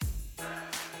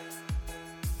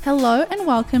Hello and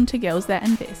welcome to Girls That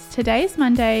Invest. Today is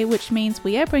Monday, which means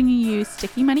we are bringing you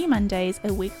Sticky Money Mondays,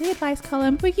 a weekly advice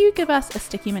column where you give us a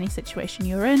sticky money situation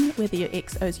you're in, whether your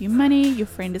ex owes you money, your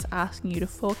friend is asking you to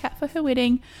fork out for her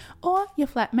wedding, or your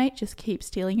flatmate just keeps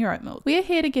stealing your oat milk. We are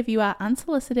here to give you our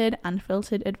unsolicited,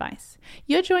 unfiltered advice.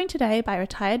 You're joined today by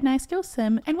retired nice girl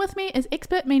Sim, and with me is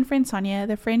expert mean friend Sonia,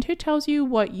 the friend who tells you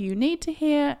what you need to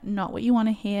hear, not what you want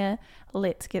to hear.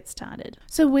 Let's get started.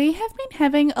 So we have been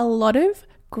having a lot of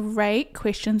great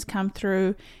questions come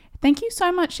through. Thank you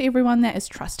so much to everyone that is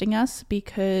trusting us,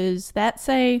 because that's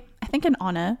I think an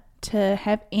honor to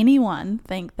have anyone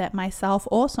think that myself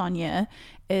or Sonia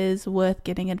is worth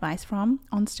getting advice from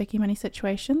on sticky money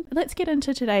situation. Let's get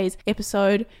into today's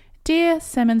episode. Dear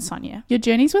Sim and Sonia, your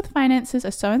journeys with finances are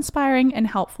so inspiring and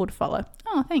helpful to follow.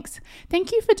 Oh, thanks.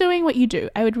 Thank you for doing what you do.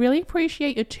 I would really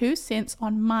appreciate your 2 cents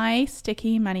on my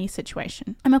sticky money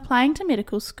situation. I'm applying to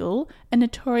medical school, a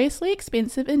notoriously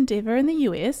expensive endeavor in the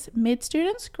US. Med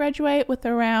students graduate with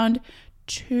around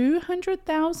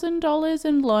 $200,000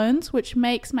 in loans, which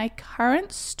makes my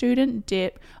current student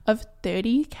debt of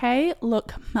 $30,000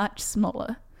 look much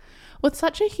smaller. With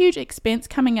such a huge expense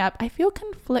coming up, I feel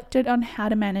conflicted on how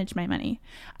to manage my money.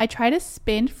 I try to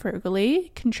spend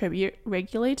frugally, contribute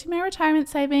regularly to my retirement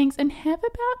savings, and have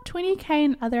about $20,000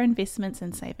 in other investments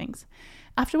and savings.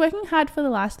 After working hard for the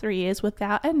last 3 years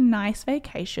without a nice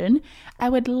vacation, I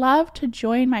would love to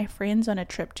join my friends on a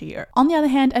trip to Europe. On the other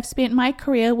hand, I've spent my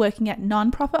career working at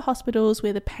non-profit hospitals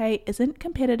where the pay isn't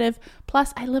competitive,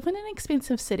 plus I live in an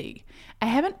expensive city. I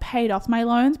haven't paid off my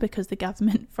loans because the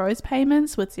government froze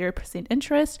payments with 0%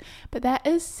 interest, but that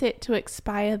is set to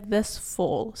expire this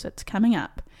fall, so it's coming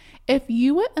up. If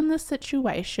you were in this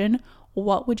situation,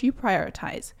 what would you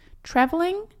prioritize?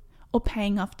 Traveling or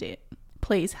paying off debt?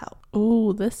 Please help.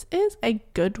 Oh, this is a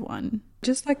good one.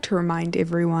 Just like to remind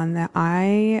everyone that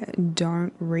I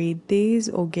don't read these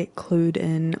or get clued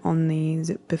in on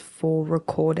these before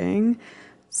recording.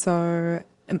 So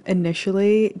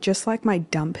initially, just like my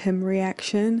dump him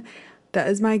reaction, that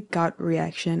is my gut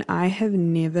reaction. I have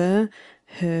never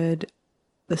heard,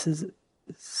 this is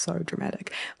so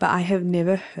dramatic, but I have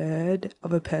never heard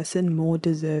of a person more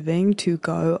deserving to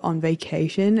go on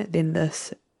vacation than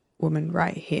this woman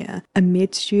right here. A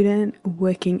med student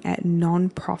working at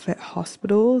non-profit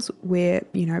hospitals where,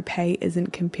 pay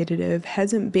isn't competitive,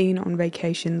 hasn't been on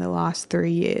vacation the last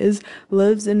 3 years,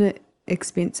 lives in an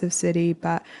expensive city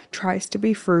but tries to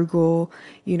be frugal.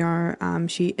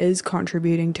 She is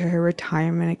contributing to her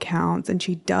retirement accounts and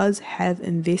she does have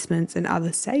investments and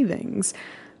other savings.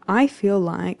 I feel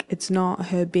like it's not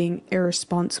her being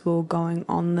irresponsible going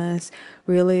on this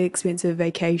really expensive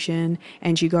vacation,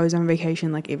 and she goes on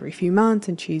vacation like every few months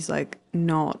and she's like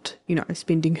not,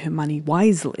 spending her money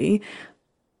wisely.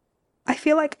 I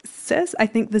feel like, sis, I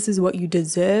think this is what you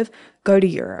deserve. Go to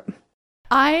Europe.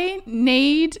 I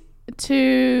need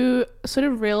to sort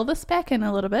of reel this back in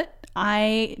a little bit.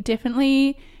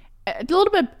 A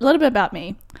little bit about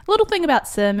me. A little thing about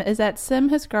Sim is that Sim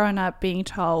has grown up being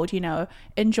told,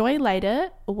 enjoy later,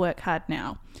 work hard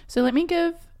now. So let me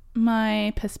give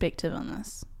my perspective on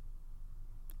this,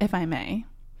 if I may.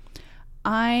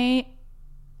 I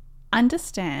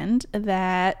understand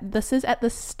that this is at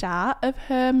the start of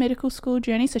her medical school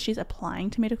journey, so she's applying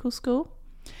to medical school.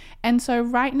 And so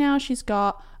right now she's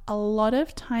got a lot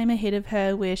of time ahead of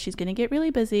her where she's going to get really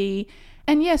busy.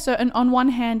 And on one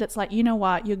hand, it's like, you know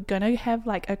what, you're going to have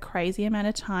like a crazy amount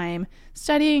of time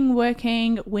studying,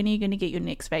 working. When are you going to get your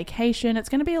next vacation? It's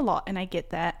going to be a lot, and I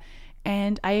get that.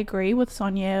 And I agree with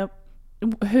Sonia,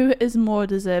 who is more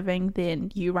deserving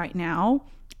than you right now?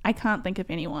 I can't think of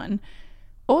anyone.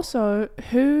 Also,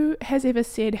 who has ever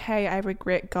said, hey, I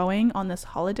regret going on this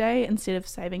holiday instead of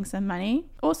saving some money?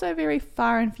 Also very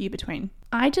far and few between.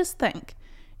 I just think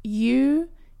you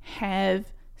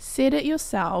have said it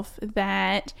yourself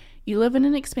that you live in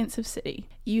an expensive city.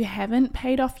 You haven't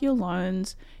paid off your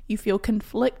loans. You feel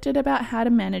conflicted about how to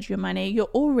manage your money. You're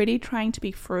already trying to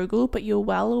be frugal, but you're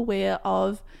well aware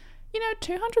of,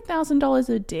 $200,000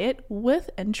 of debt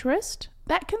with interest.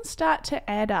 That can start to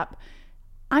add up.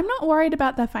 I'm not worried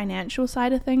about the financial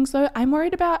side of things though. I'm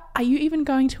worried about, are you even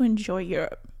going to enjoy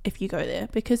Europe if you go there?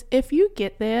 Because if you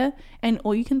get there and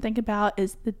all you can think about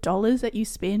is the dollars that you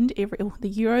spend the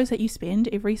euros that you spend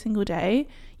every single day,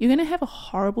 you're going to have a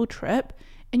horrible trip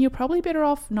and you're probably better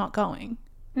off not going.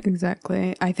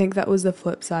 Exactly. I think that was the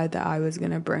flip side that I was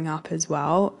going to bring up as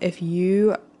well. If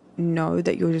you know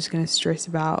that you're just going to stress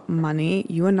about money,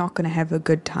 you are not going to have a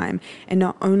good time. And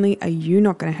not only are you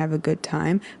not going to have a good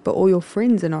time, but all your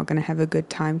friends are not going to have a good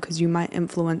time because you might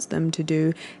influence them to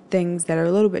do things that are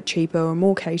a little bit cheaper or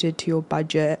more catered to your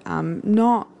budget.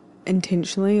 Not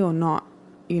intentionally or not,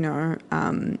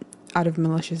 out of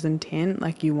malicious intent,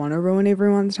 like you want to ruin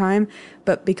everyone's time,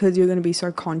 but because you're going to be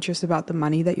so conscious about the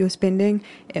money that you're spending,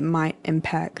 it might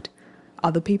impact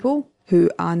other people who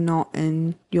are not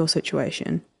in your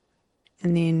situation.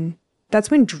 And then that's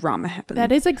when drama happens.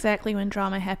 That is exactly when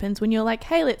drama happens. When you're like,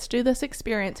 hey, let's do this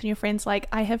experience. And your friend's like,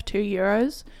 I have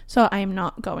 €2, so I'm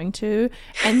not going to.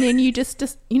 And then you just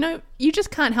you just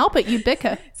can't help it. You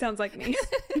bicker. Sounds like me.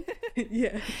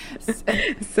 Yeah.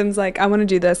 Sim's like, I want to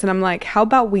do this. And I'm like, how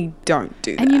about we don't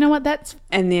do that? And you know what?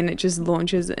 And then it just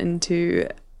launches into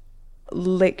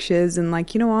lectures and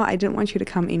like, you know what? I didn't want you to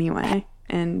come anyway.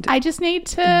 And I just need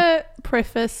to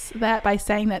preface that by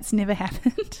saying that's never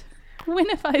happened. When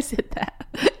have I said that?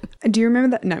 Do you remember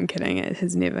that? No, I'm kidding. It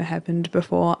has never happened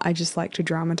before. I just like to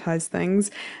dramatize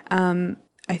things.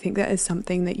 I think that is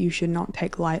something that you should not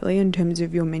take lightly in terms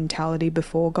of your mentality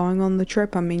before going on the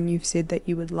trip. I mean, you've said that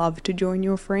you would love to join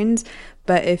your friends,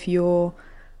 but if you're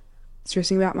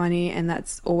stressing about money and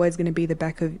that's always going to be in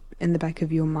the back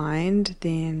of your mind,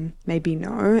 then maybe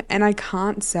no. And I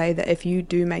can't say that if you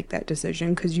do make that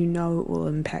decision, because you know it will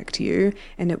impact you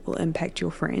and it will impact your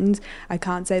friends, I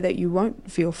can't say that you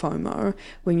won't feel FOMO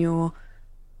when you're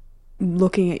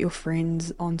looking at your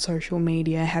friends on social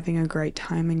media having a great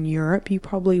time in Europe. You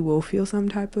probably will feel some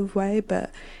type of way,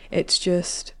 but it's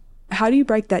just, how do you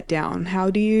break that down? How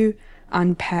do you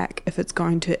unpack if it's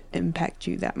going to impact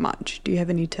you that much? Do you have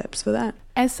any tips for that?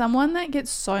 As someone that gets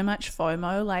so much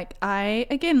FOMO, like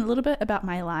again, a little bit about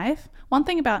my life. One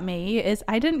thing about me is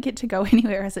I didn't get to go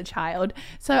anywhere as a child.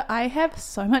 So I have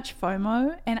so much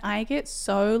FOMO and I get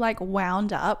so like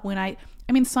wound up when I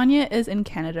mean, Sonia is in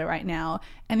Canada right now,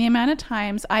 and the amount of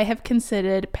times I have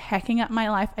considered packing up my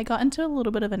life. I got into a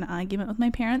little bit of an argument with my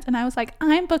parents and I was like,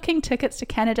 I'm booking tickets to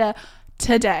Canada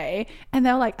today. And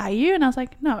they were like, are you? And I was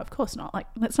like, no, of course not. Like,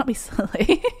 let's not be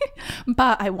silly.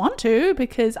 But I want to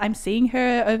because I'm seeing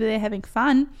her over there having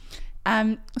fun.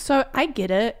 So I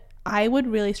get it. I would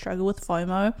really struggle with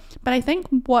FOMO. But I think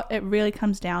what it really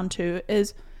comes down to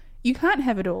is you can't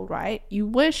have it all, right? We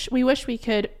wish we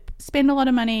could spend a lot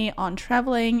of money on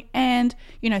traveling and,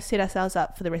 set ourselves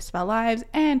up for the rest of our lives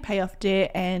and pay off debt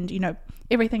and,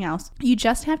 everything else. You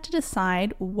just have to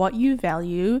decide what you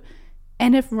value.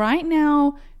 And if right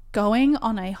now going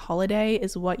on a holiday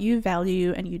is what you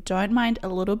value and you don't mind a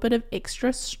little bit of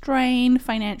extra strain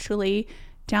financially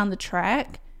down the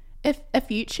track, if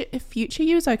future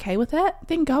you is okay with that,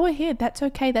 then go ahead. That's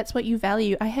okay. That's what you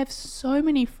value. I have so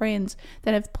many friends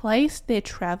that have placed their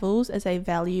travels as a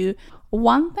value.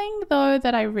 One thing though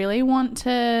that I really want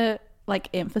to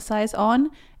emphasize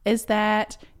on is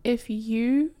that if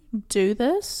you do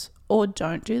this or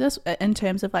don't do this in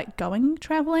terms of going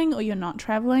traveling or you're not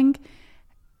traveling,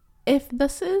 if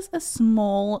this is a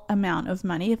small amount of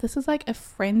money, if this is a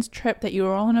friend's trip that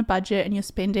you're all on a budget and you're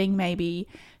spending maybe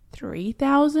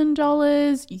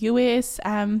 $3,000 US,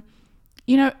 in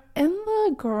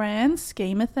the grand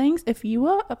scheme of things, if you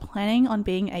are planning on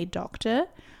being a doctor,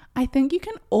 I think you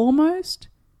can almost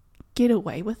get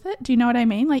away with it. Do you know what I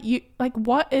mean?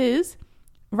 What is,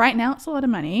 right now it's a lot of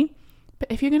money,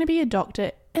 but if you're going to be a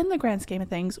doctor in the grand scheme of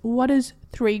things, what is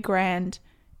 $3,000?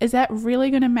 Is that really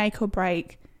going to make or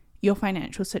break your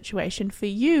financial situation for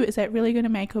you? Is that really going to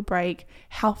make or break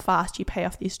how fast you pay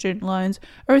off these student loans?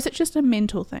 Or is it just a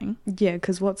mental thing? Yeah,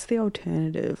 because what's the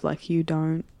alternative? You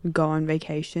don't go on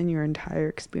vacation your entire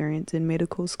experience in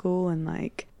medical school, and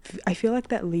I feel like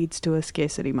that leads to a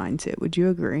scarcity mindset. Would you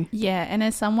agree? Yeah, and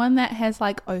as someone that has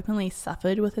openly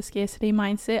suffered with a scarcity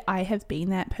mindset, I have been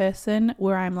that person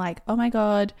where I'm like, oh my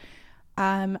God,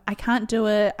 I can't do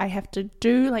it. I have to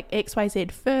do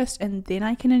XYZ first and then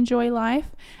I can enjoy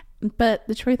life. But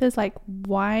the truth is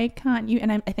why can't you?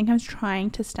 And I think I'm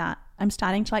starting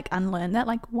to unlearn that.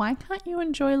 Why can't you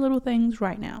enjoy little things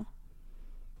right now?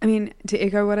 I mean, to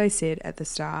echo what I said at the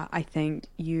start, I think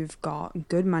you've got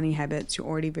good money habits. You're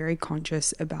already very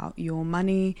conscious about your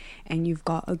money and you've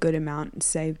got a good amount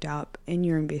saved up in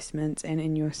your investments and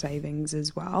in your savings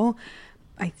as well.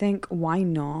 I think why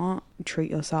not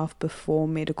treat yourself before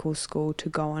medical school to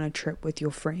go on a trip with your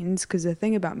friends? Because the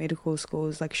thing about medical school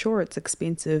is sure, it's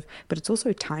expensive, but it's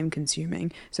also time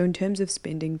consuming. So in terms of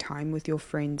spending time with your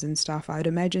friends and stuff, I'd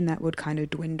imagine that would kind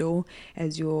of dwindle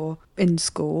as you're in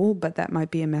school, but that might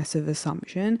be a massive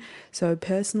assumption. So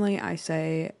personally, I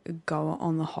say go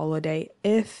on the holiday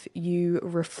if you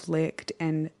reflect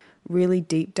and really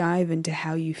deep dive into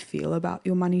how you feel about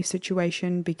your money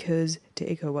situation, because to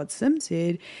echo what Sim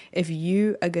said, if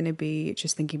you are going to be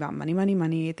just thinking about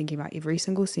money, thinking about every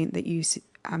single cent that you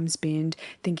spend,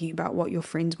 thinking about what your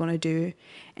friends want to do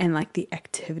and the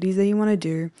activities that you want to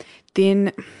do,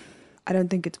 then I don't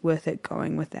think it's worth it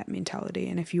going with that mentality.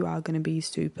 And if you are going to be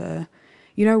super,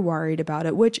 you know, worried about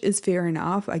it, which is fair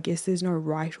enough, I guess there's no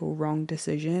right or wrong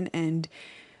decision. And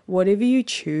whatever you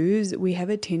choose, we have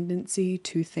a tendency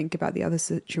to think about the other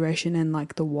situation and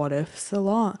like the what ifs a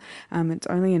lot. It's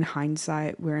only in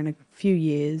hindsight where in a few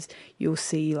years you'll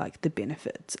see like the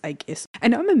benefits, I guess. I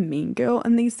know I'm a mean girl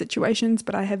in these situations,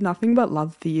 but I have nothing but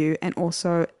love for you and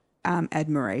also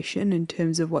admiration in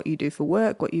terms of what you do for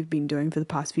work, what you've been doing for the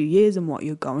past few years, and what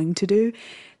you're going to do.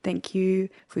 Thank you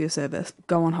for your service.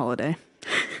 Go on holiday.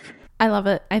 I love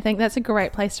it. I think that's a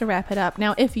great place to wrap it up.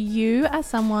 Now, if you are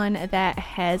someone that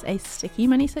has a sticky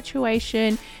money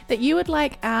situation that you would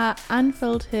like our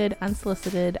unfiltered,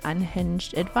 unsolicited,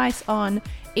 unhinged advice on,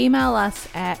 email us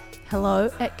at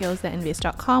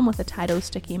hello@girlsthatinvest.com with the title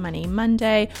Sticky Money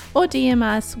Monday, or DM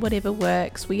us, whatever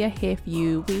works. We are here for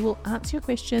you. We will answer your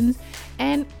questions.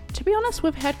 And to be honest,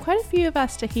 we've had quite a few of our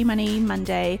Sticky Money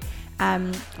Monday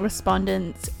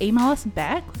respondents email us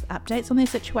back with updates on their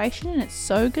situation, and it's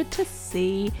so good to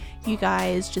see you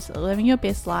guys just living your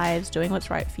best lives, doing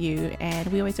what's right for you,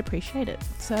 and we always appreciate it.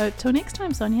 So till next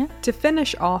time, Sonia. To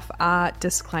finish off our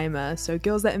disclaimer, so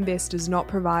Girls That Invest does not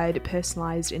provide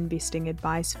personalised investing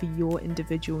advice for your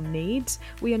individual needs.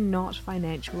 We are not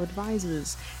financial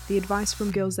advisors. The advice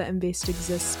from Girls That Invest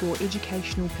exists for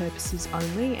educational purposes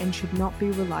only and should not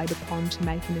be relied upon to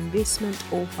make an investment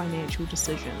or financial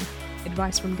decision.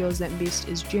 Advice from Girls That Invest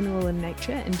is general in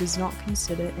nature and does not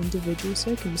consider individual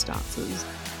circumstances.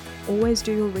 Always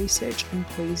do your research and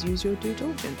please use your due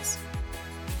diligence.